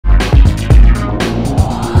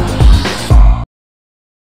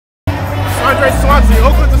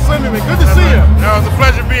Benjamin, good to see you. No, it's a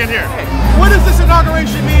pleasure being here. Hey, what does this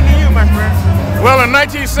inauguration mean to you, my friend? Well, in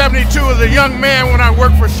 1972, as a young man when I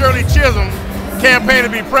worked for Shirley Chisholm, campaign to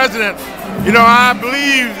be president, you know, I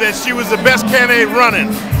believed that she was the best candidate running,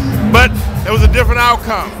 but it was a different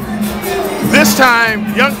outcome. This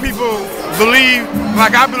time, young people believe,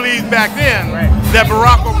 like I believed back then, that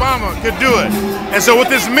Barack Obama could do it. And so what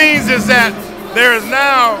this means is that there is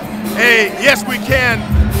now a yes we can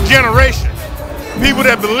generation. People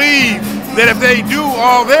that believe that if they do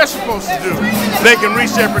all they're supposed to do, they can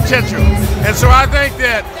reach their potential. And so I think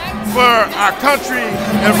that for our country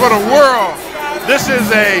and for the world, this is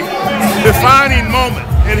a defining moment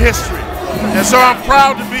in history. And so I'm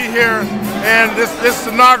proud to be here, and this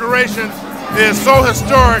inauguration is so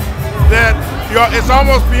historic that it's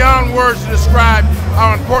almost beyond words to describe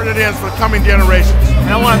how important it is for coming generations.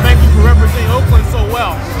 And I want to thank you for representing Oakland so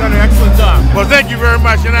well. You've done an excellent job. Well, thank you very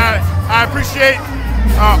much, and I appreciate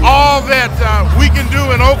all that we can do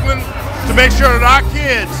in Oakland to make sure that our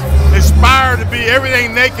kids aspire to be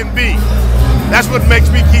everything they can be. That's what makes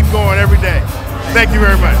me keep going every day. Thank you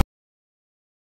very much.